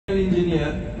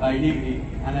engineer by degree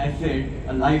and I said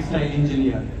a lifestyle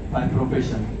engineer by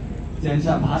profession.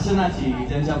 ज्यांच्या भाषणाची,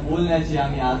 ज्यांच्या बोलण्याची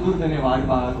आम्ही आतुरतेने वाट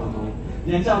पाहत होतो,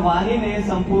 ज्यांच्या वाणीने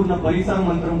संपूर्ण परिसर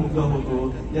मंत्रमुग्ध होतो,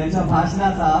 ज्यांच्या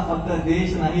भाषणाचा फक्त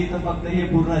देश नाही तर फक्त हे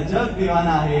पूर्ण जग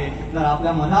दिवाना आहे, तर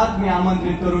आपल्या मनात मी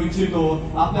आमंत्रित करू इच्छितो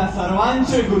आपल्या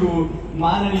सर्वांचे गुरु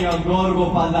माननीय गौर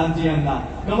गोपाल दासजी यांना.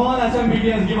 Come on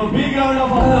SMBTians, give a big round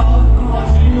of applause for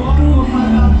Shri Gaur Gopal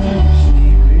Dasji.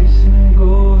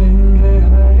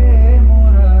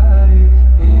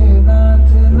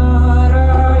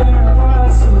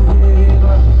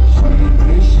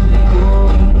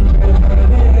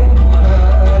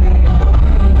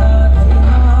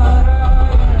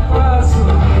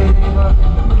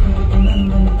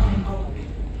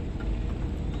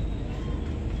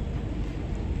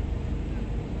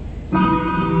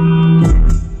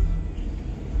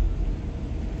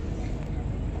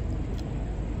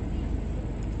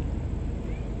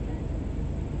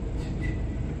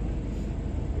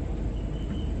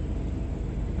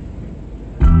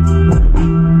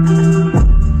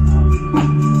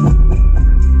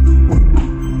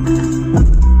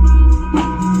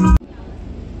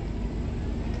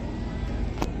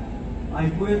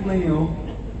 ऐकू येत नाही हो.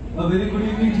 A very good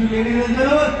evening to ladies and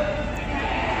gentlemen.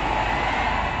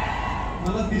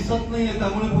 मला दिसत नाहीये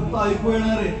त्यामुळे फक्त ऐकू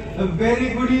येणार आहे. A very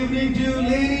good evening to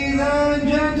ladies and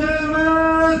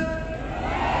gentlemen.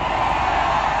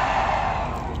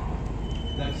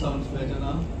 That sounds better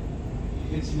now.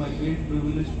 It's my great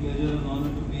privilege, pleasure and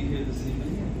honor to be here this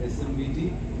evening at SMBT.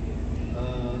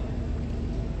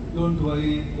 Don't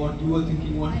worry what you were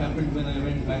thinking, what happened when I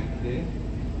went back there.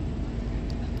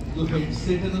 जो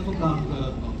headset आहे ना तो काम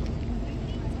करत नव्हता,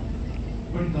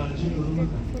 पण काळजी करू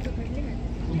नका.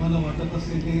 तुम्हाला वाटत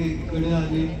असेल ते इकडे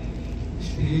आले,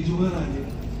 स्टेजवर आले,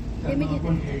 त्यांना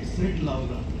आपण हेडसेट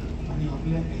लावला आणि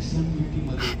आपल्या SMBT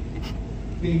मध्ये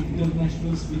ते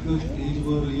इंटरनॅशनल स्पीकर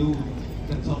स्टेजवर येऊन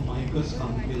त्याचा मायकच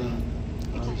काम केला.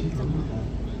 काळजी करू नका.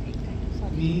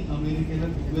 मी अमेरिकेला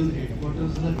गुगल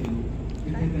हेडक्वार्टर्सला गेलो,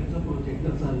 तिथे त्यांचा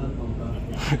प्रोजेक्टर चालत नव्हता.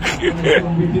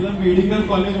 SMBTला मेडिकल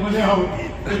कॉलेजमध्ये आहोत,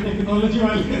 ते टेक्नॉलॉजी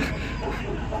वाले.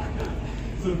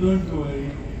 So don't worry,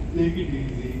 take it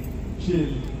easy,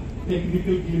 chill.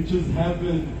 Technical glitches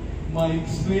happen,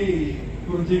 mics fail,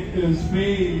 projectors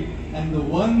fail, and the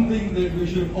one thing that we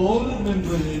should all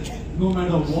remember is, no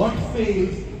matter what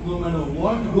fails, no matter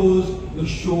what goes, the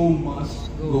show must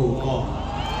go on.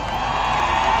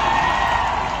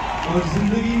 और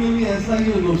जिंदगी में भी ऐसा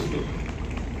ही है दोस्तों,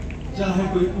 चाहे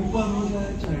कोई ऊपर हो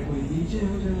जाए, चाहे कोई नीचे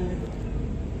हो जाए,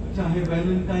 चाहे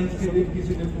वैलेंटाइंस के दिन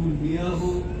किसी ने फूल दिया हो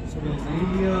या नहीं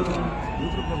लिया हो,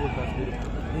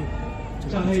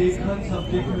 चाहे एक हाथ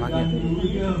सब्जेक्ट में गान उड़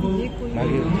गया हो या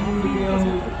नहीं उड़ गया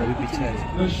हो,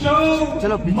 the show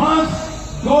must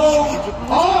go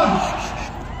on.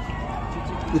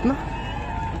 इतना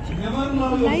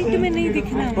लाइट में नहीं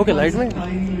दिखना. ओके, लाइट में.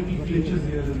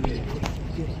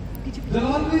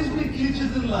 There'll always be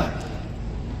glitches in life.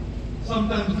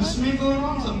 Sometimes this may go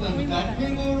wrong, sometimes that may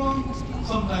go wrong,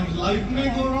 sometimes life may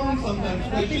go wrong, sometimes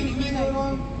questions may go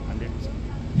wrong.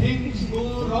 Things go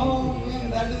wrong,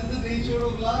 and that is the nature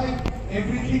of life.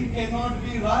 Everything cannot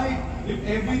be right. If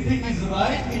everything is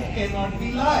right, it cannot be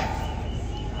life.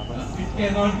 It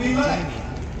cannot be life.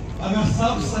 अगर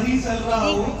सब सही चल रहा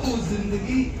हो तो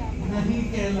जिंदगी नहीं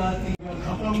कहलाती.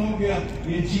 खत्म हो गया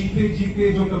ये जीते जीते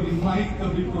जो कभी माइक,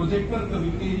 कभी प्रोजेक्टर, कभी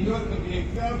टेलीविजन, कभी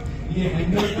एक्टर, ये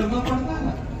हैंडल करना पड़ता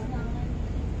है.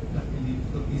 तकलीफ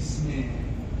तो इसमें है,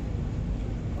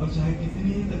 और चाहे कितनी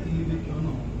ही तकलीफें क्यों न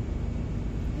हो,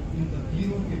 इन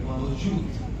तकलीफों के बावजूद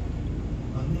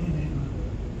बने रहना,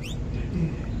 डटे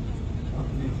रहना,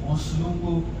 अपने हौसलों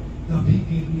को कभी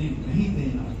गिरने नहीं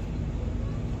देना,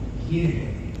 ये है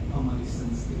हमारी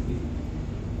संस्कृति.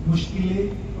 मुश्किलें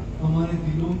हमारे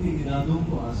दिलों के इरादों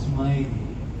को आजमाएगी.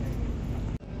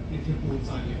 इतने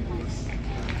पहुंचाएंगे.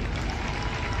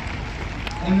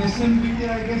 And SMBT,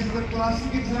 I guess, is a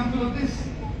classic example of this.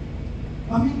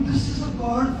 I mean, this is a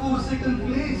God-forsaken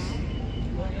place.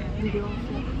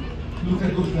 Look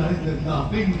at those guys, they're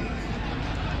laughing.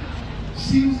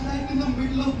 Seems like in the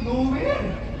middle of nowhere.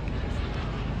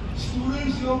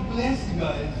 Students, you're blessed,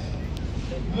 guys.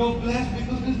 You're blessed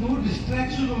because there's no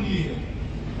distraction only here.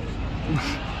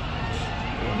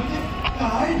 म्हणजे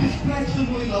काय distraction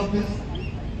होईल. Obvious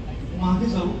मागे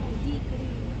जाऊ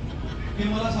हे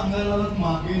मला सांगायला लागत.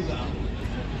 मागे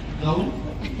जाऊ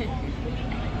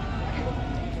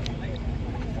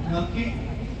नक्की.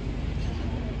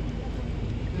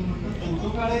 ते म्हणतात फोटो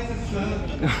काढायचे सर.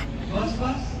 बस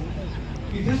बस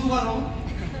इथेच उभा राहू.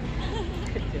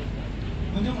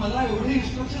 म्हणजे मला एवढे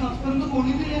इन्स्ट्रक्शन असताना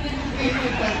कोणी दिले नाही.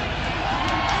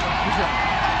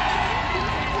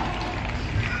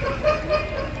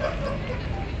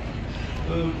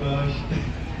 Oh gosh.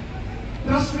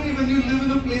 Trust me, when you live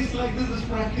in a place like this, there's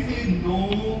practically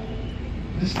no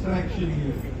distraction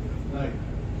here. Right.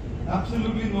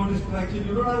 Absolutely no distraction.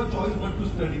 You don't have a choice but to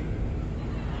study.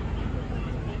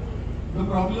 The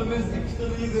problem is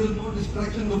externally there is no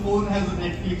distraction. The phone has a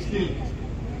Netflix still.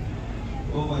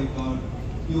 Oh my God.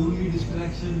 The only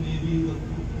distraction may be the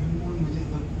moon, which is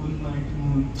the full night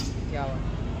moon.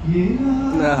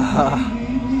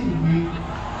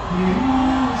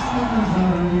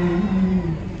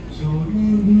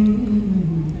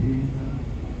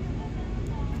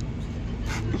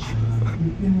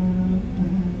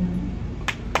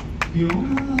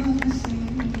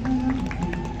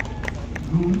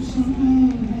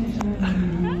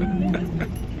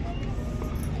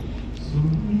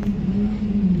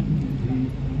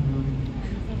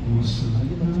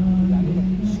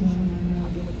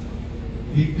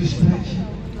 Big distraction.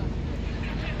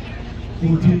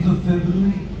 14th of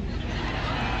February.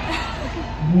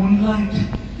 Moonlight.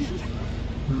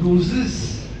 Roses.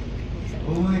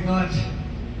 Oh my God.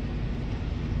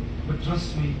 But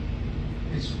trust me,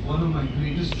 it's one of my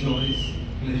greatest joys,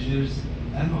 pleasures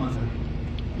and honor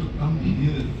to come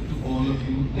here to all of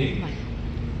you today.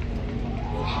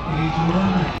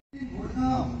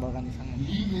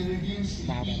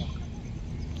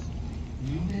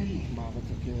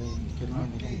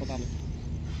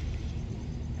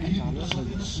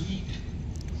 Sweet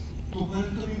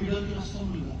तोपर्यंत मी middle क्लासचा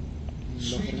मुलगा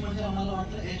sweet म्हणजे आम्हाला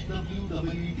वाटलं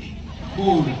SWEET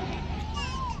गोड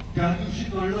त्या दिवशी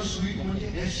कळलं स्वीट म्हणजे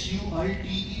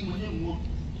SUITE म्हणजे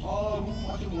मोठा रूम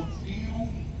म्हणजे मोठी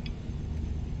room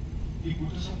We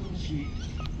put us up on the street,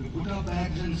 we put our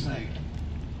bags inside,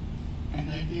 and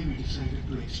that day we decided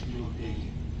to explore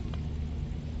daily.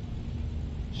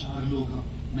 4 लोग हम,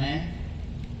 मैं,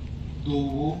 2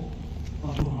 वो,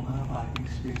 और वो हमारा पार्किंग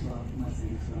स्पेस और अपना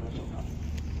सेल्स वाला चौका.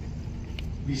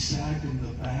 We sat in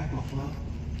the back of a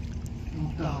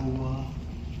टूटा हुआ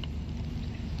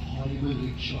horrible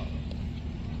rickshaw,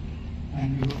 and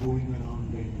we were going around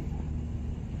Delhi.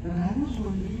 And I was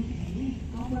wondering, hey,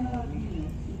 इतना बड़ा आदमी है,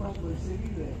 उसके पास पैसे भी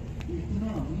है, इतना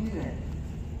अमीर है,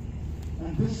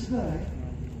 and this guy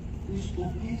is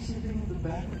okay sitting in the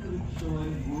back of the rickshaw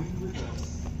and going with us.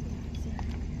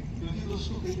 क्योंकि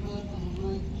दोस्तों कई बार हम लोग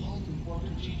एक बहुत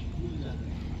इम्पोर्टेंट चीज भूल जाते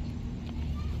हैं.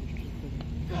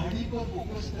 गाड़ी पर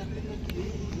फोकस करने का एक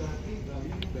भूल जाते हैं गाड़ी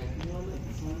में बैठने वाला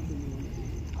इंसान सही होना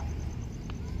चाहिए.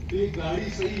 एक गाड़ी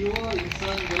सही हो,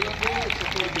 इंसान गलत हो,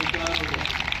 सफर बेकार होगा.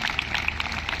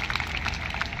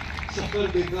 सफर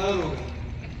बेकार होगा.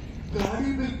 गाड़ी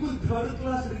बिल्कुल 3rd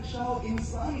क्लास रिक्शा हो,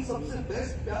 इंसान सबसे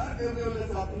बेस्ट प्यार करने वाले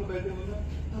साथ में बैठे हो ना,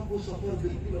 तब वो सफर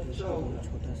बिल्कुल अच्छा होगा.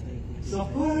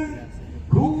 सफर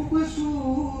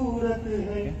खूबसूरत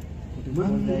है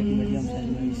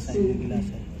मंजिल से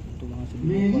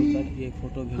मेरी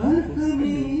हर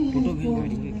कमी फोटो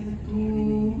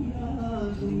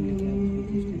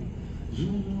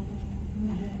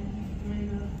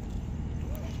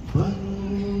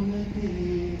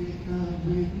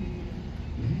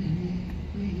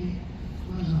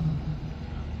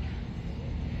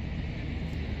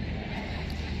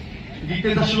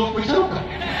गीतेचा श्लोक विचारू का?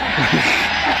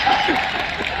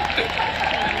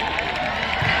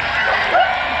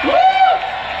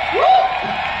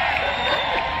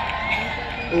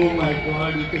 Oh my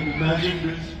God, you can imagine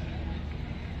this.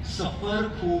 सफर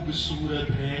खूबसूरत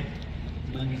है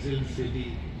मंजिल से भी,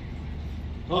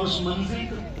 और उस मंजिल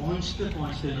तक पहुंचते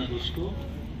पहुंचते ना दोस्तों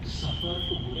सफर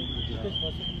को भूल जाए.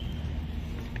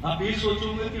 आप ये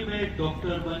सोचोगे कि मैं एक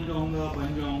डॉक्टर बन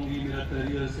जाऊंगी, मेरा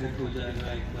करियर सेट हो जाएगा,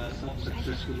 एक बार सब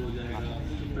सक्सेसफुल हो जाएगा,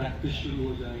 प्रैक्टिस शुरू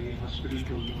हो जाएगी, हॉस्पिटल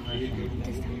खोलूंगा, ये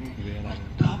करूंगा,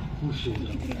 तब खुश हो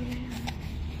जाऊंगा.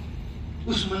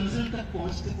 उस मंजिल तक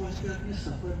पहुंचते पहुंचते अपने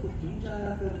सफर को क्यों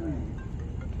जाया कर रहे हैं?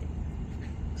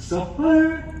 सफर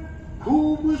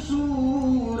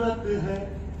खूबसूरत है.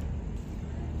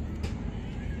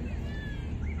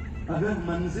 अगर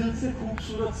मंजिल से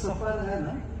खूबसूरत सफर है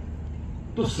ना,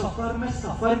 तो सफर में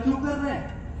सफर क्यों कर रहे हैं?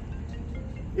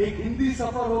 एक हिंदी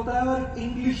सफर होता है और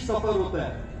इंग्लिश सफर होता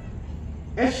है.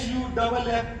 SUFFER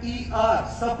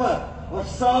सफर और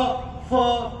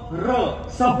SFR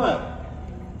सफर.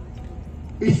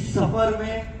 इस सफर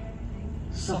में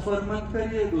सफर मत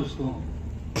करिए दोस्तों.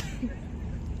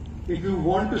 If you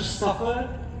want to suffer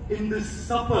in this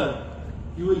suffer,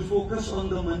 you will focus on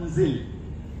the manzil.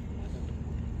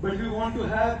 But if you want to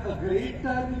have a great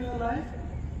time in your life,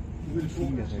 you will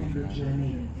focus on the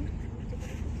journey.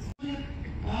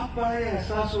 बहुत बड़ा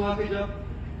एहसास हुआ कि जब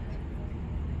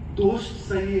दोस्त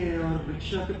सही है और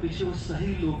रिक्शा के पीछे वो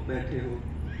सही लोग बैठे हो,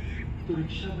 तो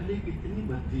रिक्शा भले कितनी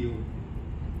भद्दी हो,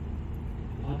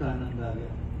 बहुत आनंद आ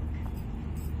गया।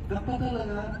 तब पता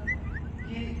लगा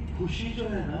कि खुशी जो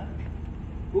है ना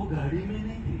वो गाड़ी में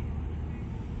नहीं थी,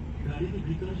 गाड़ी के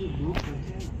भीतर जो लोग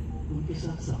बैठे हैं उनके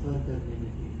साथ सफर करने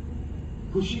में थी।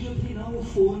 खुशी जो थी ना वो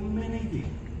फोन में नहीं थी,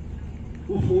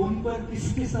 वो फोन पर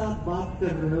किसके साथ बात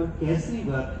कर रहे हैं और कैसी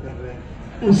बात कर रहे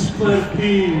हैं उस पर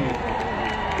थी।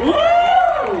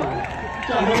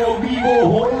 चाहे वो वीवो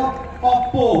हो या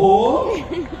ओप्पो हो,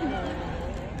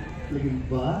 लेकिन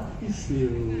बात किससे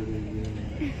हो रही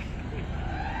है।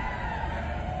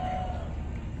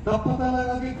 तब पता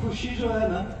लगा कि खुशी जो है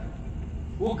ना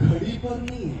वो घड़ी पर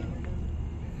नहीं है,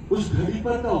 उस घड़ी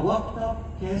पर का वक्त आप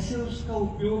कैसे उसका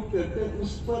उपयोग करते हैं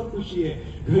उस पर खुशी है।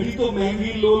 घड़ी तो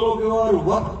महंगी लो लोगे और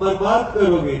वक्त बर्बाद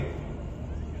करोगे,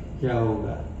 क्या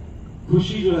होगा।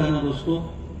 खुशी जो है ना दोस्तों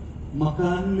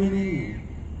मकान में नहीं है,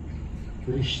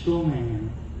 रिश्तों में है।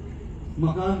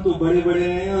 मकान तो बड़े बड़े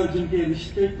हैं और जिनके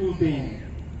रिश्ते टूटे हैं,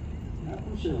 क्या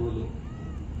कुछ है बोलो।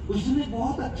 उस दिन एक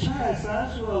बहुत अच्छा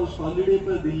एहसास हुआ उस हॉलिडे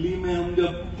पर दिल्ली में, हम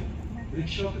जब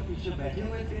रिक्शा के पीछे बैठे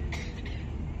हुए थे।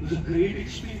 It was a great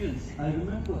experience. I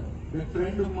remember that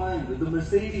friend of mine with the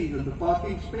Mercedes and the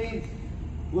parking space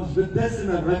was with us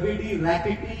in a ruggedy,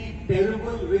 rackety,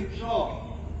 terrible rickshaw.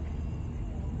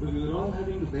 But we were all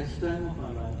having the best time of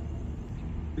our life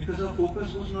because our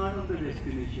focus was not on the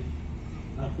destination.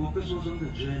 Our focus was on the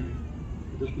journey,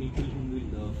 the people whom we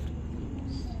love.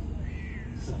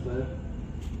 Safar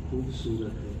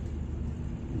खूबसूरत है।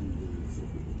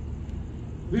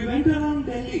 We went around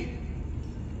Delhi,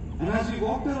 and as we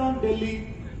walked around Delhi,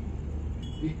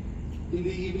 in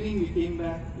the evening we came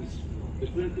back. We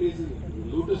different places, the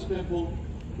Lotus Temple.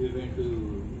 We went to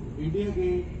India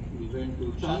Gate. We went to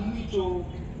Chandni Chowk.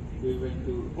 We went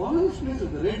to all of these places,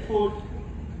 the Red Fort.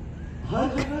 हर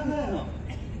जगह गए हम,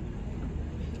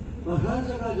 और हर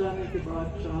जगह जाने के बाद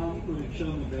शाम को रिक्शा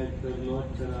में बैठकर लौट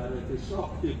कर आ रहे थे,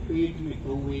 सबके पेट में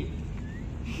कौवे।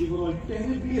 We were all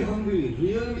terribly hungry,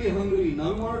 really hungry. Now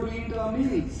we wanted to eat our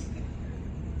meals,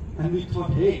 and we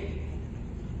thought, hey,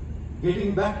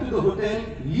 getting back to the hotel,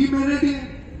 ये मेरे लिए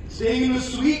staying in a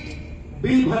suite,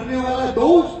 bill भरने वाला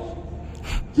दोस्त,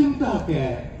 चिंता क्या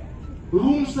है,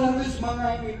 रूम सर्विस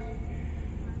मंगाएंगे।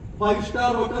 5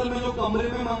 स्टार होटल में जो कमरे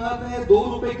में मंगाते हैं 2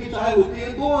 रुपए की चाय होती है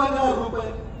 2000 रुपए,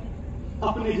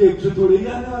 अपनी जेब से थोड़ी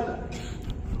जाने वाला,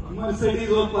 मर्सिडीज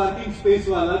और पार्किंग स्पेस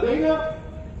वाला देगा।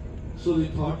 So we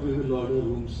thought we will order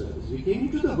room service. We came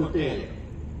to the hotel,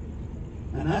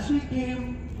 and as we came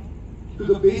to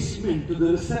the basement, to the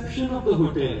reception of the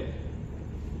hotel,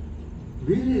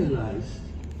 we realized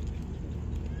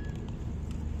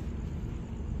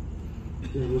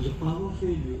there was a power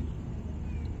failure.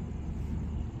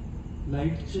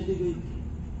 Light चली गई थी।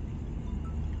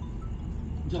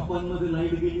 Japan मध्ये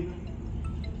light गेली ना,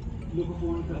 लोक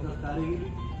phone करतात तारे गेली।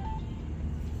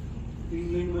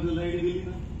 इंग्लंड मध्ये लाईट गेली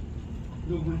ना,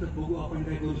 लोक म्हणतात बघू आपण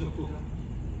काय करू शकतो का।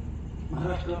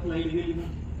 महाराष्ट्रात लाईट गेली ना,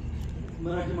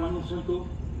 मराठी माणूस म्हणतो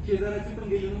शेजाऱ्याची पण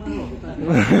गेली ना,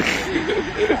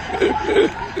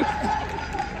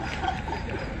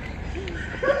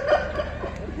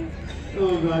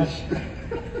 Oh gosh.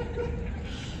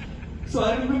 So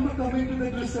I remember coming to the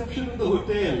reception of the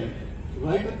hotel,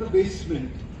 right at the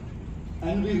basement,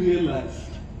 and we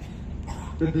realized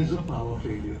that there's a power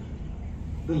failure.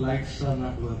 The lights are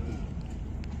not working.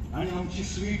 And आमची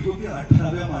suite होती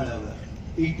 18व्या माळ्यावर,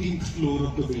 18th floor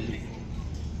of the building.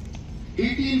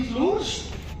 18 floors?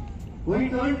 We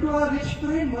turned to our rich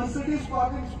friend, Mercedes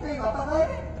parking space. आता काय?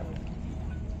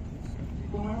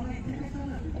 तो म्हणाला इथे काय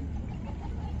चाललं?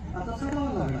 आता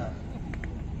चढावं लागणार.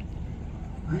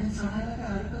 आणि चढायला काय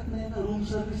हरकत नाही ना, रूम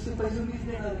सर्व्हिसचे पैसे मीच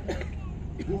देणार आहे,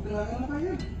 भूक लागायला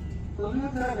पाहिजे, तर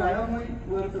त्या गाड्यामुळे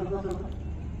वर चढता चढता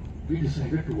we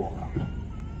decided to walk up.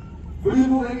 But you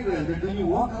know very well that when you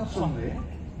walk up somewhere,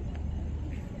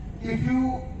 if you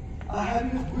are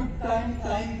having a good time,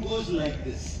 time goes like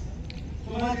this.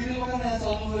 तुम्हाला किती लोकांना याचा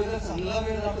अनुभव आहे, जर चांगला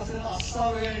वेळ जात असेल असा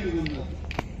वेळ निघून जातो,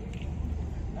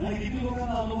 आणि किती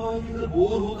लोकांना अनुभव आहे की जर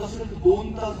बोर होत असेल तर 2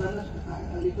 तास झालं काय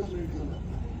 1 मिनिट झालं.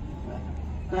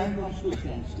 Time comes to a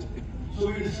standstill. So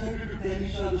we decided to tell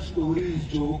each other stories,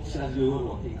 jokes as we were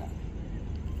walking up.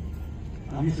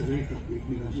 आम्ही सगळे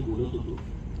एकमेकांशी बोलत होतो.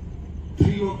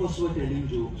 3 of us were telling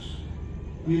jokes.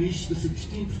 We reached the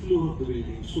 16th floor of the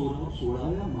building.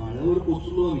 16व्या माळ्यावर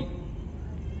पोहोचलो आम्ही.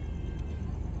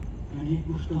 आणि एक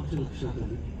गोष्ट आमच्या लक्षात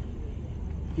आली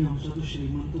की आमचा तो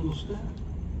श्रीमंत दोस्त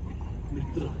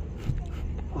मित्र,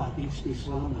 पार्किंग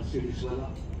स्पेसवाला, मर्सिडीजवाला,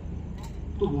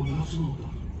 तो बोललाच नव्हता.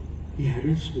 He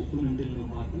hadn't spoken until the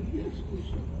parking. Yes,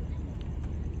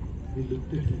 we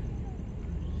looked at him.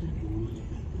 Said,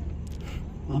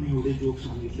 आम्ही एवढे जोक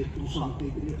सांगितले, तू सांगते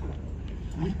तरी का?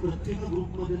 आणि प्रत्येक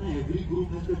ग्रुपमध्ये ना, every group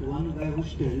has that one guy who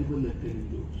is terrible at telling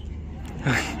jokes.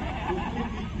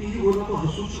 कितीही बोला तो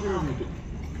हसूच शकणार नाही.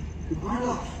 You can't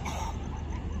laugh.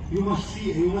 You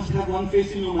must have one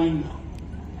face in your mind now.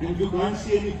 And if you can't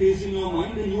see any face in your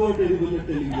mind, then you are terrible at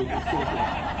telling jokes.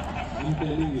 I'm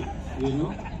telling you, you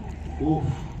know. Oh.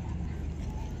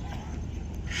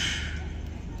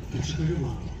 त्याच्याकडे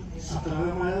बघ,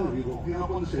 17व्या माळ्यावर walking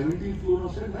up on the 17th floor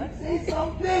said, man, say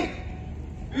something.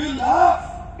 You laugh.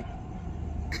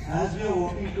 As we are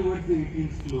walking towards the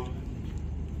 18th floor,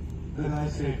 the guy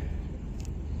said,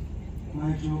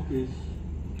 my joke is,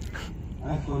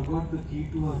 I forgot the key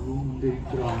to our room on the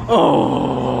ground.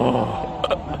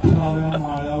 18व्या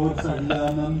माळ्यावर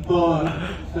चढल्यानंतर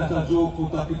त्याचा joke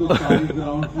होता की तो चारी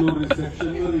ground floor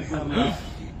रिसेप्शनवर विसरला.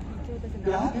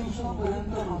 त्या दिवसापर्यंत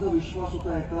माझा विश्वास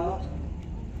होता एका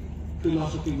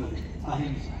फिलॉसॉफीमध्ये,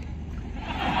 अहिंसा.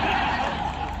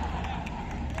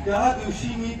 त्या दिवशी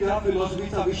मी त्या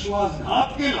फिलॉसॉफीचा विश्वासघात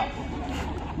केला.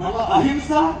 मला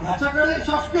अहिंसा ह्याच्याकडे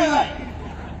शक्य नाही,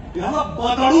 ह्याला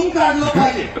बदलून काढलं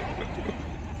पाहिजे.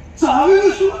 चावी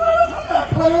विसरून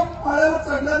 18व्या माळ्यावर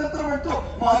चढल्यानंतर म्हणतो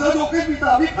माझा डोके मी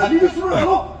चावी खाली विसरून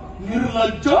आलो.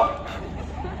 निर्लज्ज,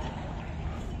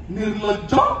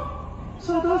 निर्लज्ज,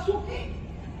 सदा सुखी.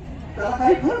 त्याला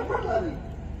काही फरक पडला नाही.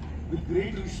 With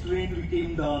great restraint we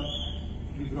came down,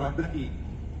 we brought the key,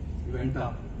 we went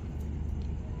up.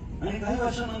 आणि काही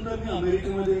वर्षानंतर मी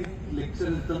अमेरिकेमध्ये लेक्चर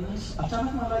देताना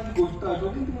अचानक मला ही गोष्ट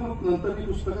आठवली की नंतर मी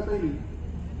पुस्तकातही लिहिली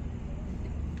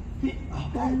की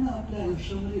आपण ना आपल्या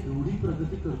आयुष्यामध्ये एवढी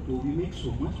प्रगती करतो, we make so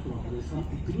much progress, हम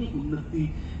इतनी उन्नति,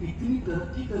 इतनी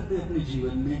तरक्की करते हैं अपने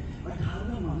जीवन में,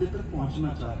 18वें माले तक पहुंचना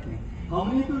चाहते हैं. How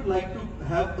many would like to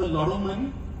have a lot of money?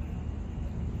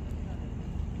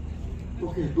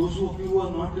 Okay, those of you who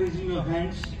are not raising your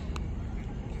hands,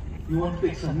 you want to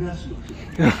take sannyas.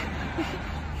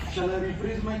 Shall I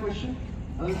rephrase my question?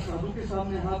 अगर साधु के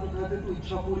सामने हाथ उठाते तो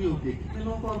इच्छा पूरी होती है. कितने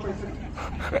लोगों को और पैसे?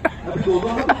 अभी दो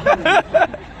हाथ उठाने.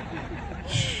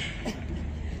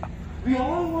 We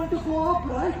all want to go up,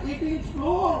 right? 18th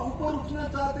floor. ऊपर उठना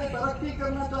चाहते हैं, तरक्की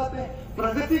करना चाहते हैं,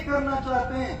 प्रगति करना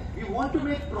चाहते हैं. We want to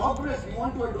make progress. We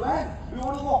want to advance. We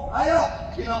want to go higher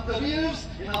in our careers,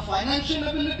 in our financial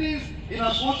abilities, in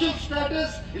our social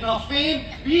status, in our fame.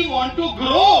 We want to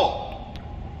grow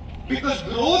because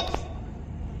growth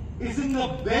is in the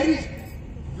very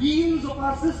veins of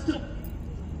our system.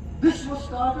 This was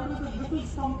started with a little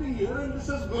something here, and this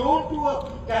has grown to a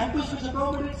campus which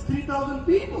accommodates 3,000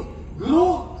 people.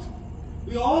 Growth.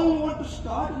 We all want to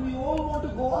start and we all want to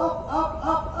go up, up,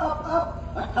 up, up, up.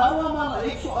 18वां माला,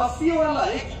 180 वाला,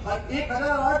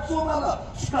 1800 वाला.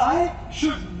 Sky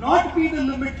should not be the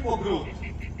limit for growth.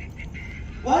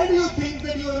 Why do you think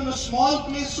that you are in a small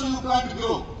place so you can't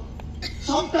grow?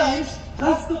 Sometimes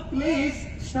that's the place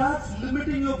starts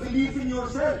limiting your belief in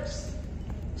yourselves,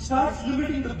 starts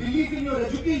limiting the belief in your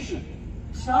education,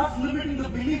 starts limiting the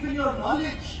belief in your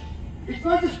knowledge. It's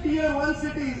not just tier 1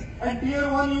 cities and tier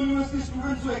 1 university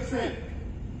students who excel.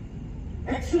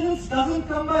 Excellence doesn't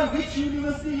come by which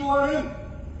university you are in.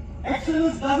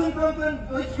 Excellence doesn't come from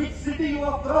which city you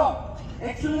are from.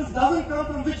 Excellence doesn't come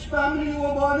from which family you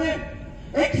were born in.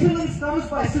 Excellence comes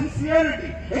by sincerity.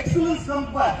 Excellence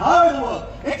comes by hard work.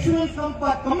 Excellence comes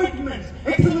by commitments.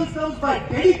 Excellence comes by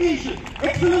dedication.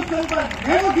 Excellence comes by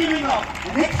never giving up.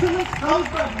 And excellence comes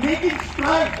by making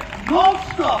strides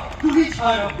non-stop to reach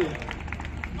higher up there.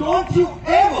 Don't you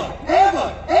ever, ever,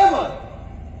 ever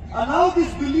allow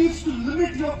these beliefs to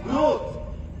limit your growth.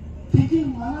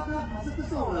 Thinking, मला काय माझं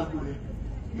कसं होणार पुढे?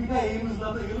 मी काय एम्सला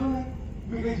तर गेलो नाही,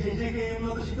 मी काय JJK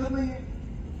एम्सला तर शिकत नाहीये.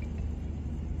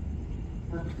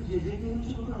 फक्त JJK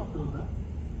एम्सचे लोक डॉक्टर होता,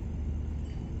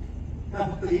 त्या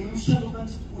फक्त एम्सच्या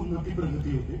लोकांची उन्नती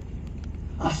प्रगती होते.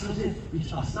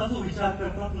 असा जो विचार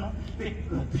करतात ना, ते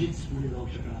कधीच पुढे जाऊ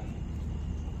शकणार.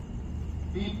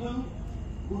 People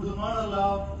who do not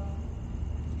allow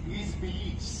these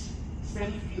beliefs,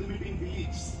 self-limiting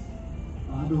beliefs,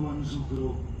 are the ones who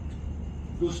grow.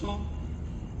 दोस्तों,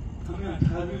 हमें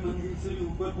 18वीं मंजिल से भी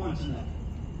ऊपर पहुंचना है,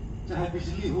 चाहे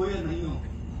बिजली हो या नहीं हो,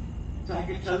 चाहे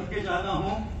कि चल के जाना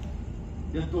हो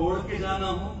या दौड़ के जाना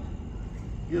हो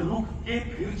या रुक के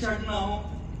फिर चढ़ना हो,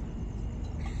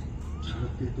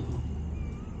 चढ़ते तो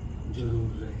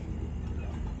जरूर रहेंगे.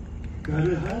 कर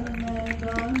हर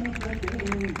मैदान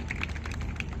फतेह,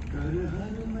 कर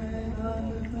हर मैदान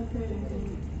फतेह,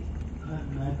 हर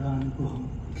मैदान को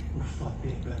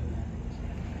फतेह करना है.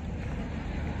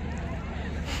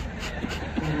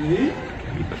 अरे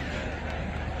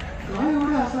काय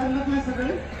एवढे हसायला लागले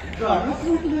सगळे? गाणं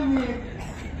सुटले मी,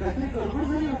 काहीतरी गडबड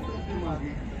झाली वाटतं की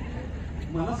मागे.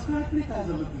 मलाच कळत नाही काय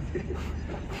झालं तिथे.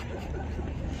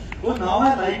 हो, नाव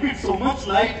I like it so much.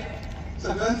 Light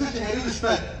सगळ्यांचे चेहरे दिसत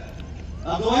आहेत.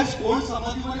 अदरवाईज कोण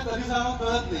समाधीमध्ये कधी जाणं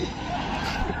कळत नाही.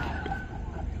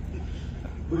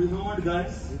 But you know what,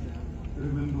 guys?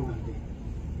 Remember one thing.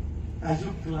 As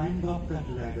you climb up that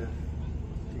ladder,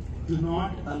 do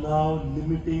not allow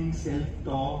limiting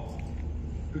self-talk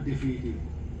to defeat you.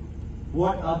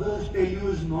 What others tell you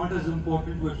is not as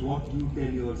important as what you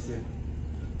tell yourself.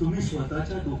 तुम्ही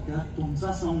स्वतःच्या डोक्यात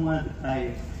तुमचा संवाद काय आहे,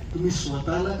 तुम्ही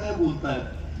स्वतःला काय बोलताय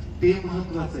ते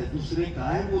महत्वाचं आहे. दुसरे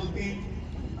काय बोलतील,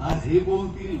 आज हे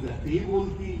बोलतील, उद्या ते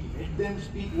बोलतील. Let them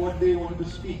speak what they want to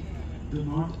speak. Do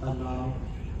not allow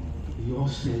your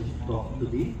self-talk to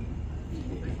be.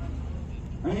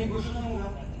 आणि एक गोष्ट सांगू का,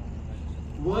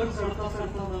 वर चढता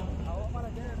चढता ना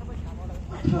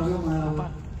 18व्या माळ्यावर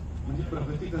म्हणजे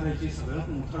प्रगती करायची, सगळ्यात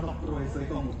मोठा डॉक्टर व्हायचंय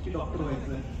किंवा मोठी डॉक्टर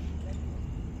व्हायचंय,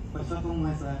 पैसा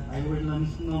कमवायचा आहे, आई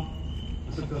वडिलांना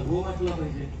असं गर्व वाटला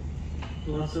पाहिजे.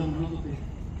 थोडंसं म्हणत होते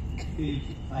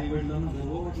की आई वडिलांना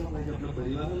गर्व वाटला पाहिजे, आपल्या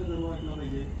परिवाराला गर्व वाटला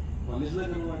पाहिजे, कॉलेजला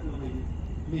गर्व वाटला पाहिजे.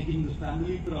 Making the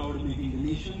family proud, making the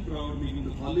nation proud, making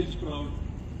the college proud.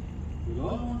 We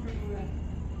all want to do that.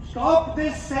 Stop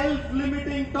this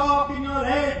self-limiting talk in your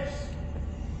heads.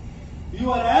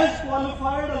 You are as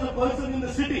qualified as a person in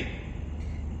the city.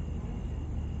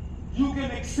 You can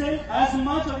excel as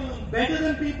much or even better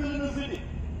than people in the city.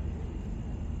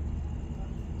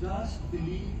 Just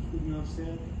believe in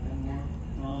yourself and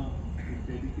work with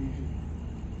dedication.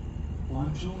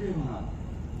 पहुंचोगे वहां,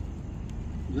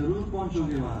 जरूर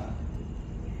पहुंचोगे वहां,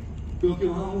 क्योंकि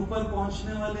वहां ऊपर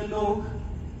पहुंचने वाले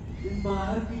लोग इन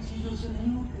बाहर की चीजों से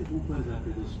नहीं होते ऊपर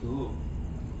जाते. दोस्तों,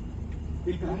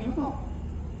 एक कहानी बताओ.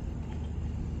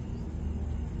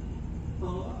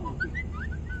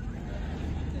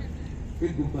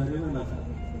 एक गुब्बारे वाला था,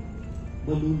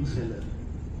 बलून सेलर,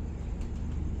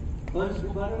 और इस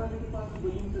गुब्बारे वाले के पास,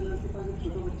 बलून सेलर के पास एक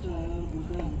छोटा बच्चा आया और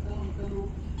बोलता है, उनका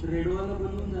रेड वाला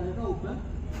बलून जाएगा ऊपर.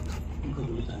 उनका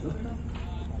बोले जाएगा बेटा.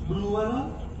 ब्लू वाला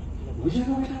वो भी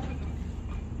जाएगा बेटा,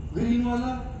 ग्रीन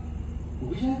वाला वो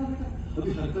भी जाएगा बेटा.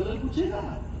 अभी हर कलर पूछेगा.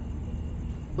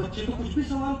 बच्चे तो कुछ भी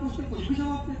सवाल पूछते, कुछ भी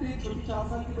जवाब देते. एक छोटी 4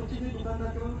 साल के बच्चे के दुकानदार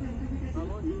के बोलते हैं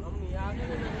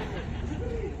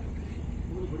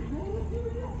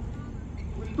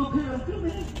तो फिर अंकल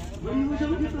मैं बड़ी हो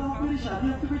जाऊंगी तो आप मेरी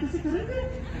शादी आपके बेटे से करेंगे?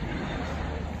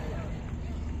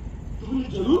 तो बोले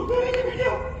जरूर करेंगे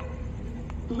बेटा.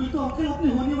 तो बोले तो अंकल अपने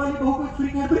होने वाली बहू को फ्री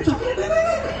कैडबरी चॉकलेट दे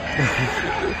देंगे.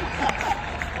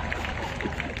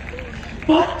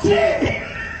 बच्चे,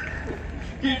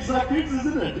 kids are kids,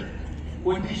 isn't it?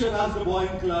 One teacher asked the boy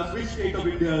in class, which state of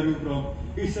India are you from?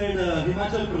 He said,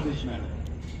 Himachal Pradesh, madam.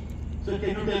 So can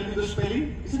you tell me the spelling?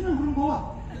 He said, no, I'm from Goa.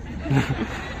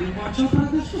 Himachal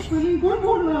Pradesh, the spelling good,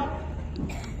 बोलना.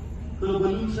 So the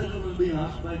balloon seller will be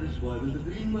asked by this boy, will the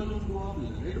green balloon go up, will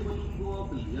the red balloon go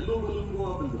up, will the yellow balloon go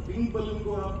up, will the pink balloon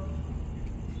go up?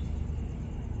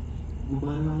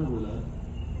 गुब्बारे वाला बोला,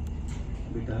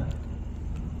 बेटा,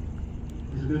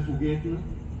 सगळे फुगे आहेत ना,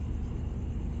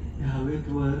 ते हवेत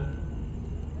वर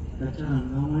त्याच्या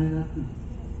रंगामुळे जात नाही,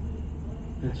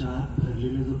 त्याच्या आत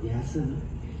भरलेला जो गॅस आहे ना,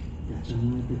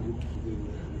 त्याच्यामुळे ते फुगे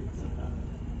वर हवेत जातात.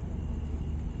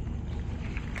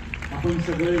 आपण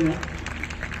सगळे ना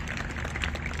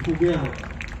फुगे आहोत.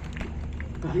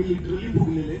 काही लिटरली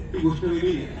फुगलेले, ती गोष्ट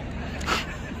वेगळी आहे,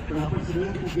 पण आपण सगळे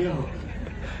फुगे आहोत.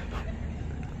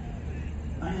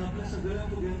 आणि आपल्या सगळ्या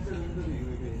फुग्यांचे रंग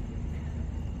वेगवेगळे आहेत.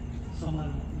 Some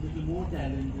are little more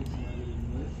talented, some are little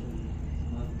less,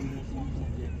 some are good at some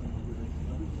subjects, some are good at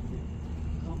some subjects.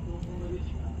 Some come from a rich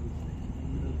family,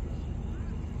 middle class.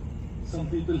 Some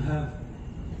people have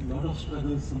a lot of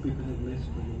struggles, some people have less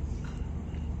struggles.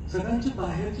 सगळ्यांची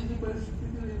बाहेरची जी परिस्थिती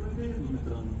ती वेगवेगळी आहे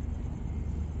मित्रांनो.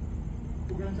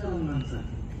 फुग्यांच्या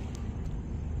रंगांसाठी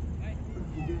पण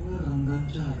फुगेवर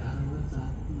रंगांच्या आधारावर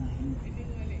जात नाही.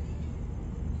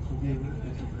 फुगेवर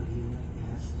त्याच्या भरलेला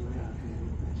गॅस जो आहे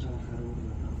त्याच्या आधारावर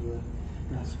जातात.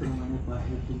 त्याचप्रमाणे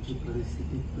बाहेर तुमची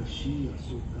परिस्थिती कशी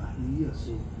असो, काही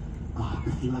असो,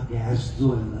 आतला गॅस जो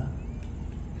आहे ना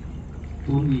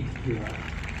तो नीट ठेवा.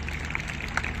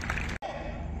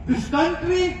 This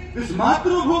country, this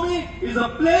Matrubhumi is a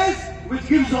place which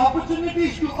gives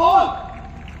opportunities to all.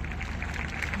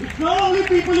 It's not only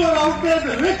people who are out there,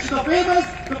 the rich, the famous,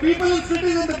 the people in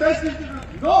cities and the best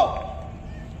institutions. No.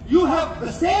 You have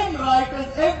the same right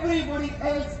as everybody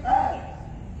else has.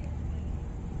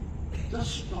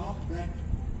 Just stop that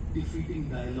defeating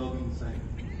dialogue inside.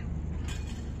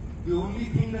 The only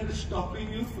thing that is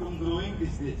stopping you from growing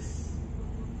is this.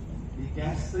 ये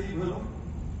gas सही भरो,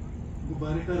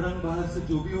 गुब्बारे का रंग बाहर से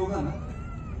जो भी होगा ना,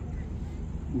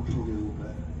 उठोगे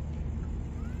ऊपर.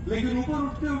 लेकिन ऊपर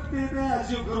उठते उठते थे,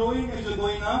 as you're growing, as you're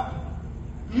going up,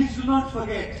 please do not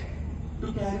forget to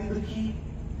carry the key.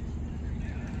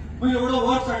 मग एवढं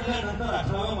वर चढल्यानंतर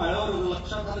 18व्या माळ्यावर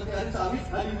लक्षात आलं की अरे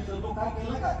चावीच खाली विसरतो. काय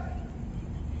केलं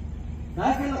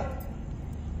काय केलं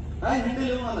काय हिंडे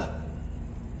लिहून आलं.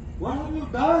 What have you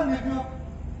done if you have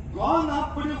gone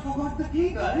up but you forgot the key,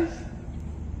 guys?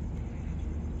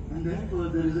 And therefore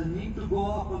there is a need to go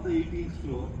up on the 18th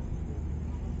floor.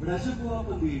 But as you go up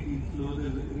on the 18th floor, there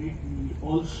is a great need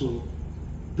also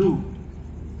to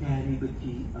carry the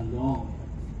key along.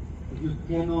 If you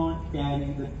cannot carry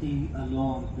the key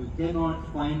along, if you cannot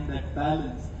find that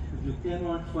balance, if you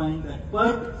cannot find that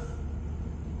purpose,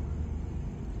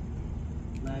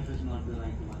 life is not the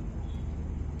right one.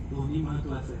 दोन्ही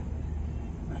महत्वाचं आहे.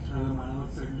 18व्या माळावर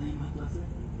चढणंही महत्वाचं आहे.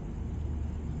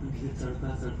 तिथे चढता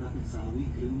चढता ती चावी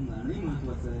घेऊन जाणंही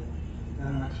महत्वाचं आहे.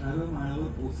 कारण 18व्या माळावर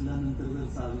पोहोचल्यानंतर जर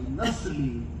चावी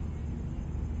नसली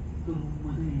तर रूम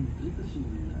मध्ये एंट्री कशी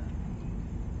मिळणार.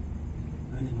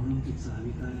 आणि म्हणून ती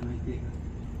चावी काय माहितीये का,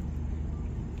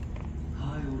 हा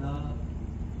एवढा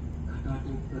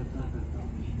खटाटोप करता करता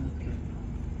मेहनत करता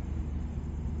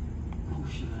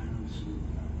खुश राहणं विसरू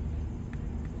नका.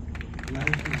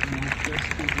 Life is not just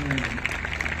to run.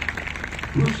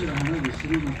 खुश राहणं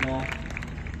विसरू नका.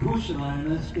 खुश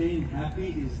राहणं, staying happy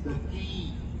is the key.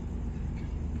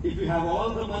 If you have all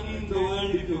the money in the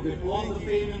world, if you get all the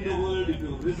fame in the world, if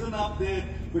you've risen up there,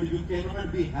 but if you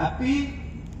cannot be happy,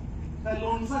 काय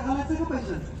लोणचं घालायचं का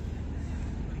पैशाचं?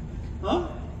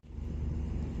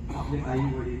 आपले आई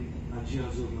वडील, आजी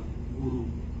आजोबा, गुरु,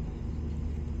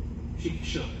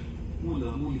 शिक्षक,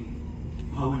 मुलं मुली,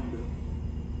 भावंड,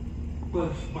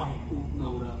 बायको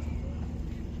नवरा,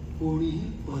 कोणीही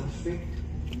परफेक्ट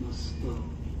नसतं.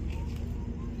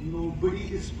 Nobody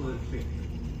is perfect.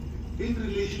 In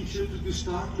relationships, if you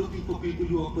start looking for people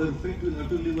who are perfect, you'll have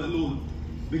to live alone,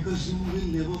 because you will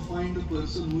never find a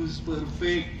person who is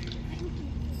perfect.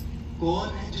 कौन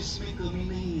है जिसमें कमी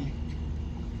नहीं है?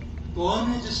 कौन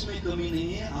है जिसमें कमी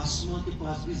नहीं है? आसमां के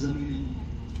पास भी जमीन नहीं है.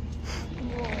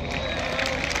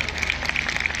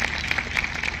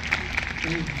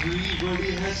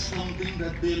 Everybody has something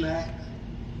that they lack.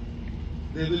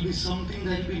 There will be something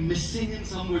that will be missing in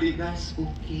somebody. That's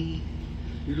okay.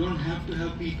 You don't have to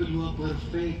have people who are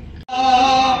perfect.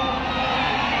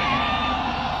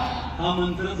 हा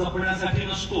मंत्र जपण्यासाठी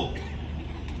नसतो.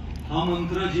 हा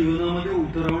मंत्र जीवनामध्ये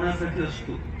उतरवण्यासाठी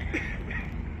असतो.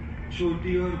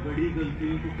 छोटी और बड़ी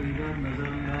गलतियों को कई बार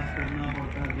नजरअंदाज करना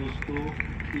पड़ता है दोस्तों,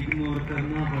 इग्नोर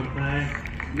करना पड़ता है.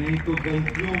 नहीं तो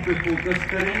गलतियों पे फोकस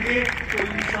करेंगे तो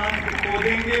इंसान को खो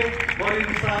देंगे, और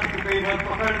इंसान को कई बार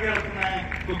पकड़ के रखना है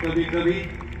तो कभी कभी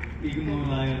इग्नोर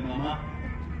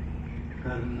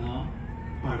करना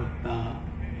पड़ता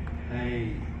है.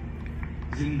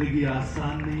 जिंदगी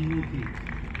आसान नहीं होती.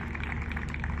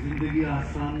 जिंदगी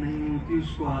आसान नहीं होती.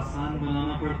 उसको आसान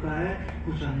बनाना पड़ता है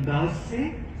कुछ अंदाज से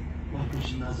और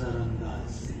कुछ नजरअंदाज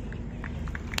से.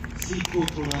 सीखो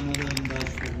थोड़ा नजरअंदाज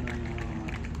करना.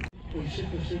 पैसे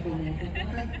कसे कमवतात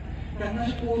त्यांना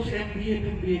कोर्स MBA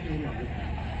MBA केला.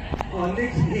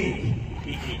 कॉलेज हे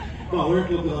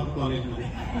आवडत लोक कॉलेजमध्ये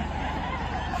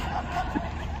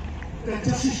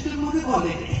त्यांच्या सिस्टम मध्ये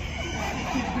कॉलेज आहे.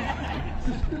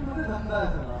 सिस्टम मध्ये धंदा आहे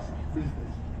सगळा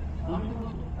बिझनेस. आम्ही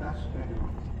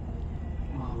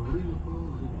मारवाडी लोक,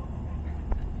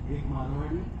 एक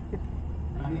मारवाडी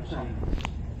आणि चायनीज,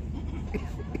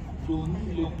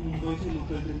 दोन्ही लोक मुंबईचे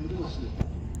लोकल ट्रेन मध्ये बसले.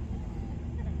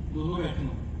 दोनों बैठे.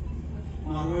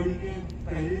 मारवाड़ी के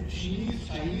पहले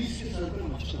चाइनीज के सर पर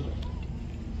मच्छर बैठा.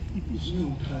 उसने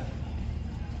उठाया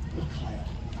और खाया.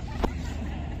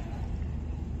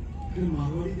 फिर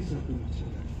मारवाड़ी के सर पर मच्छर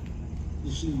बैठा.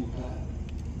 उसने उठाया,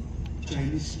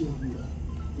 चाइनीज की ओर मुड़ा,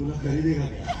 बोला खरीदेगा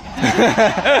क्या?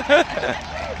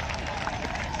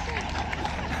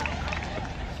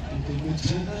 तो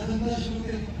मच्छर का धंधा शुरू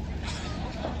करेंगे.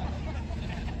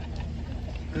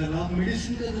 कल आप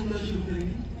मेडिसिन का धंधा शुरू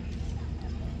करेंगे.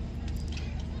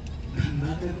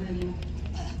 धंधा कर रहे हैं लोग.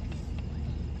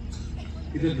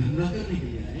 इधर धंधा करने के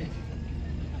लिए आए.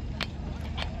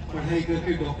 पढ़ाई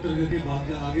करके डॉक्टर करके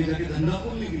बाद आगे जाके धंधा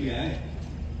खोलने के लिए आए.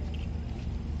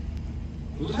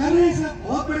 वो तो कर रहे हैं सर,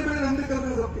 बहुत बड़े बड़े धंधे कर रहे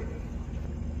हैं सबके.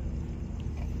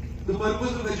 The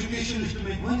purpose of education is to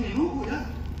make money, no? Yeah.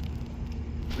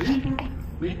 Very important.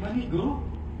 Make money, grow.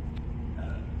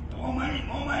 More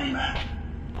money, man.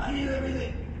 Money is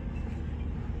everything.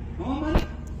 More money.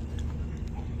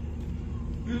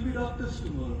 You'll be doctors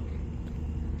tomorrow.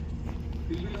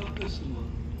 You'll be doctors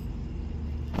tomorrow.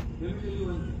 Let me tell you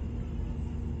one thing.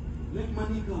 Let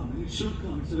money come. It should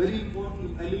come. It's a very important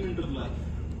element of life.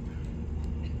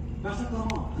 पैसा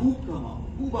कमाओ, खूब कमाओ,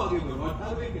 खूब आगे बढ़ो,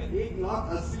 18वें क्या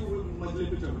 1,80,000 मंजिले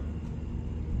पे चढ़ो,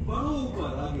 बढ़ो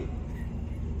ऊपर आगे।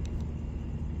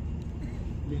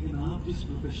 लेकिन आप जिस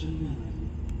प्रोफेशन में आए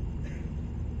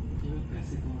केवल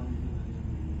पैसे कमाने के बारे में,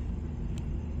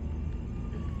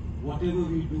 whatever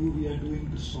we do, we are doing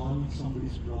to solve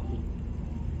somebody's problem.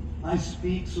 I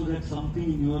speak so that something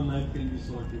in your life can be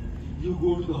sorted. You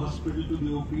go to the hospital, to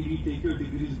the OPD, take your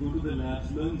degrees, go to the labs,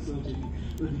 learn surgery,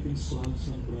 so that you can solve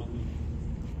some problem.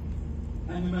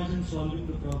 And imagine solving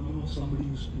the problem of somebody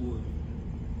who's poor.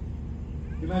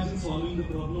 Imagine solving the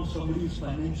problem of somebody who's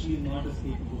financially not as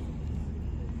capable.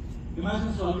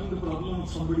 Imagine solving the problem of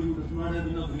somebody who does not have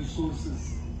enough resources.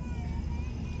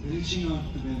 Reaching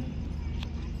out to them.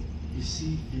 किसी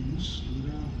के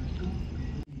मुस्कुराहटों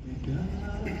में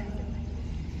प्यार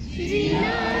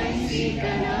जीना इसी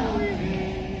का नाम है,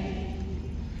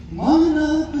 माना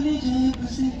अपने जेब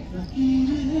से फकीर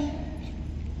है,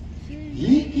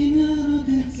 लेकिन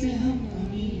दिल से हम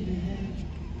अमीर हैं।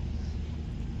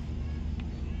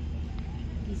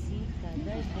 किसी का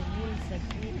दर्द मिल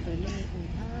सके गले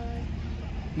उधार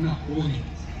ना कोई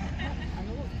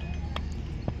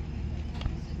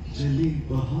चली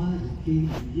बहार के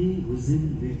लिए वो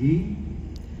जिंदगी,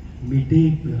 मिटे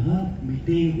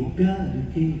वो प्यार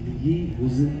के लिए वो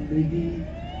जिंदगी,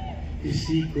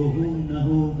 किसी को हो न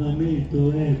हो हमें तो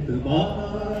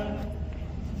एतबार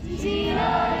जीना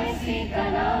इसी का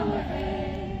नाम है।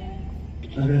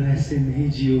 अगर ऐसे नहीं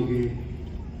जियोगे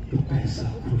तो पैसा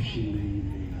खुशी नहीं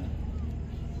देगा।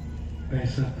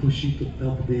 पैसा खुशी तो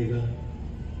तब देगा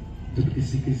जब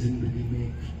किसी की जिंदगी में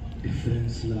एक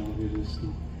डिफरेंस लाओगे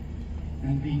दोस्तों।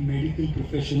 And being medical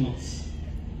professionals,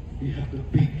 we have the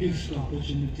biggest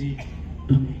opportunity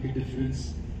to make a difference.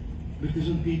 Because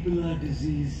when people are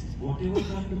diseased, whatever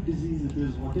kind of disease it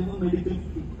is, whatever medical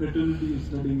fraternity you're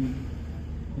studying in,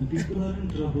 when people are in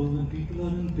trouble, when people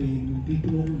are in pain, when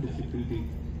people are in difficulty,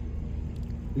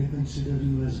 they consider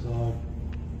you as God.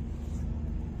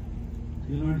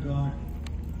 You're not God,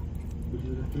 but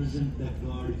you represent that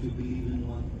God if you believe in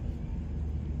one.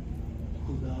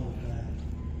 खुदा होता है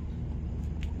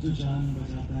जो जान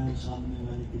बचाता है, सामने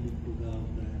वाले के लिए खुदा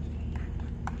होता है।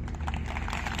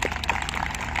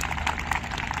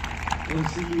 और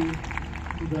इसीलिए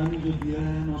खुदा ने जो दिया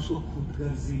है ना उसको खुद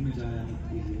गर्जी में जाया मत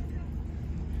कीजिए।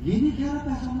 ये नहीं कह रहा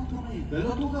पैसा मत कमाइए,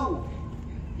 गलत होगा वो।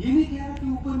 ये नहीं कह रहा कि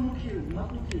ऊपर मुखिए मत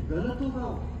मुखिए, गलत होगा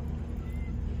वो।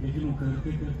 लेकिन वो करते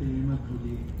करते ये मत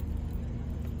भूलिए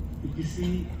कि किसी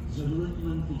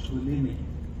जरूरतमंद की झोले में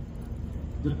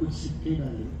जब कुछ सिक्के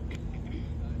डाले,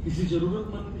 किसी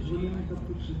जरूरतमंद की झोले में कब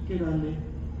कुछ सिक्के डाले,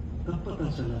 तब पता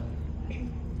चला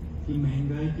कि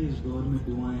महंगाई के इस दौर में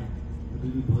दुआएं अभी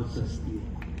भी बहुत सस्ती है।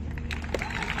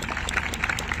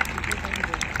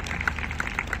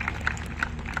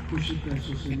 खुशी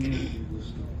पैसों से नहीं आती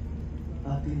दोस्तों,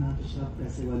 आती ना तो सब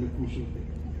पैसे वाले खुश होते,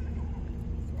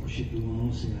 खुशी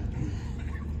दुआओं से आती है।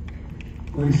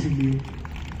 और इसीलिए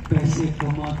पैसे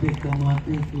कमाते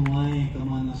कमाते दुआएं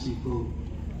कमाना सीखो।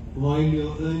 While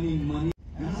you're earning money,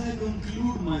 as I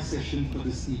conclude my session for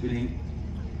this evening,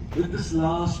 with this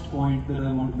last point that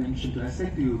I want to mention, I said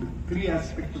to you, the three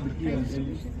aspects of the key I'm telling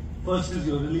you. First is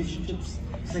your relationships.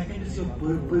 Second is your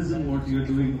purpose in what you're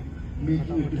doing,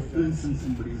 making a difference in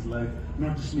somebody's life,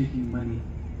 not just making money.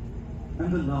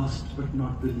 And the last but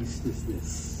not the least is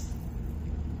this.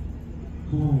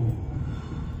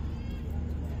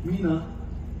 मी ना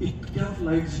इतक्या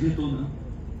flights घेतो ना,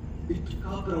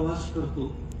 इतका प्रवास करतो।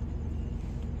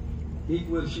 एक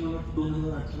वर्ष मला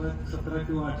 2017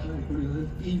 किंवा 18-19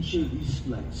 320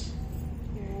 फ्लाइट्स,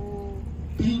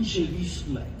 320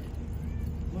 फ्लाइट।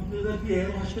 मग जर ती एअर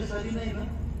हॉस्टेस आली नाही ना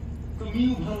तर मी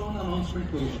उभा राहून अनाउन्समेंट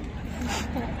करू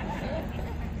शकतो,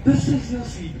 this is your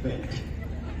seat belt,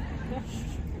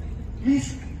 please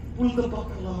pull the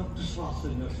buckle out to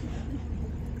fasten your seat.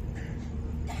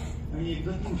 आणि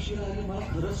एकदा ती उशीर आली, मला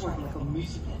खरंच वाटलं का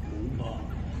मीच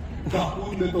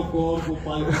दाखवून देतो गौर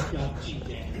गोपाल क्या चीज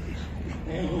है,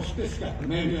 एअर होस्टेस क्या,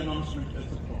 मैं भी अनाउंसमेंट कर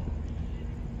सकता हूँ।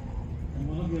 And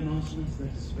one of the announcements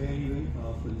that is very, very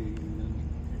powerful, ladies and gentlemen,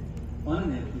 on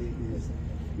an airplane is,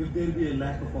 if there be a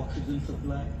lack of oxygen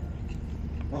supply,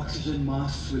 oxygen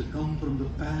masks will come from the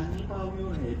panel above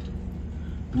your head.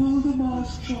 Pull the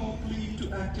mask sharply to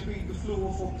activate the flow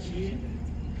of oxygen.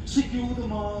 Secure the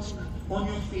mask on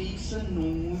your face and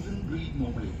nose and breathe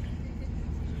normally.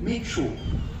 Make sure.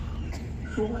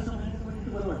 Show as a man.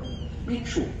 Make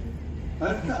sure.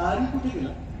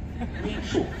 Make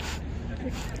sure.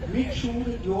 Make sure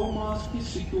that your mask is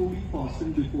securely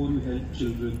fastened before you help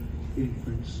children,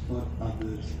 infants or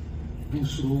others.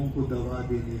 दूसरों को दवा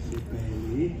देने से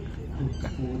पहले खुद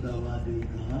को दवा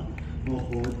देना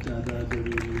बहुत ज़्यादा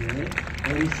जरूरी है।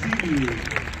 और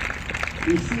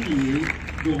इसीलिए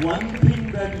the one thing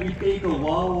that we take a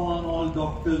vow on all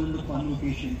doctors on the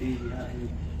convocation day, we have a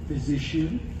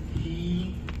physician, heal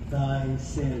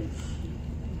thyself.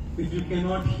 If you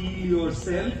cannot heal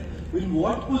yourself, in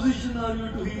what position are you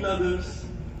to heal others?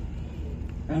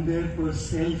 And therefore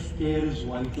self-care is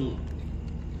vital.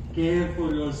 Care for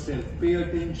yourself. Pay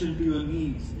attention to your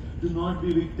needs. Do not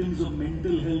be victims of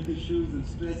mental health issues and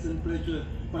stress and pressure.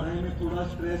 पढ़ाई में थोड़ा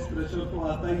stress pressure तो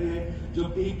आता ही है।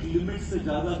 जब एक limit से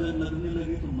ज्यादा लगने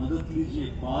लगे तो मदद लीजिए,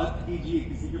 बात कीजिए,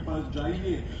 किसी के पास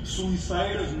जाइए।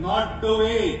 Suicide is not the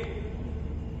way.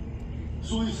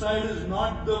 Suicide is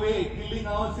not the way. Killing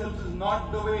ourselves is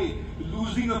not the way.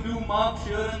 Losing a few marks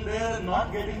here and there and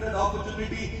not getting that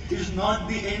opportunity is not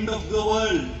the end of the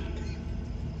world.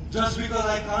 Just because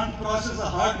I can't process a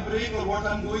heartbreak or what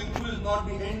I'm going through is not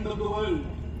the end of the world.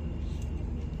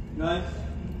 Guys,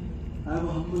 I have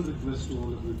a humble request to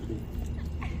all of you today.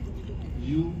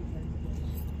 You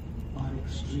are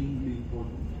extremely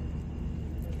important.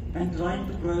 And trying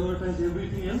to prioritize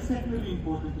everything else that may be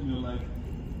important in your life.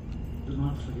 Do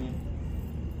not forget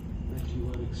that you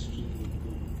are extremely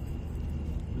important.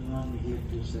 Do not neglect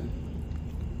yourself.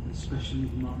 And especially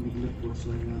do not neglect what's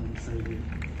going on inside you.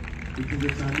 Because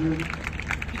it's unknown.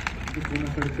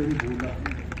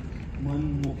 Man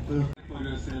mukta for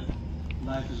yourself.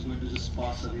 Life is going to just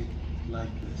pass away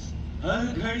like this. हर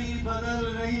घड़ी बदल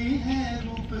रही है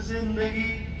रूप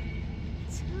जिंदगी,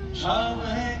 छाव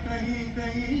है कहीं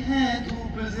कहीं है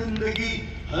धूप जिंदगी,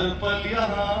 हर पल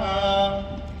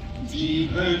यहाँ जी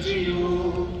भर जियो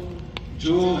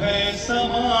जो है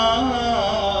समा,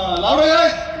 लाउड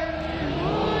गाइस,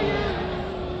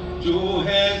 जो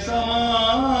है समा,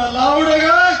 लाउड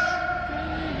गाइस,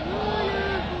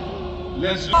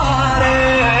 लेट्स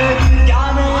क्या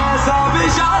मैं ऐसा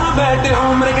विशाल बैठे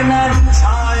उम्र के नैन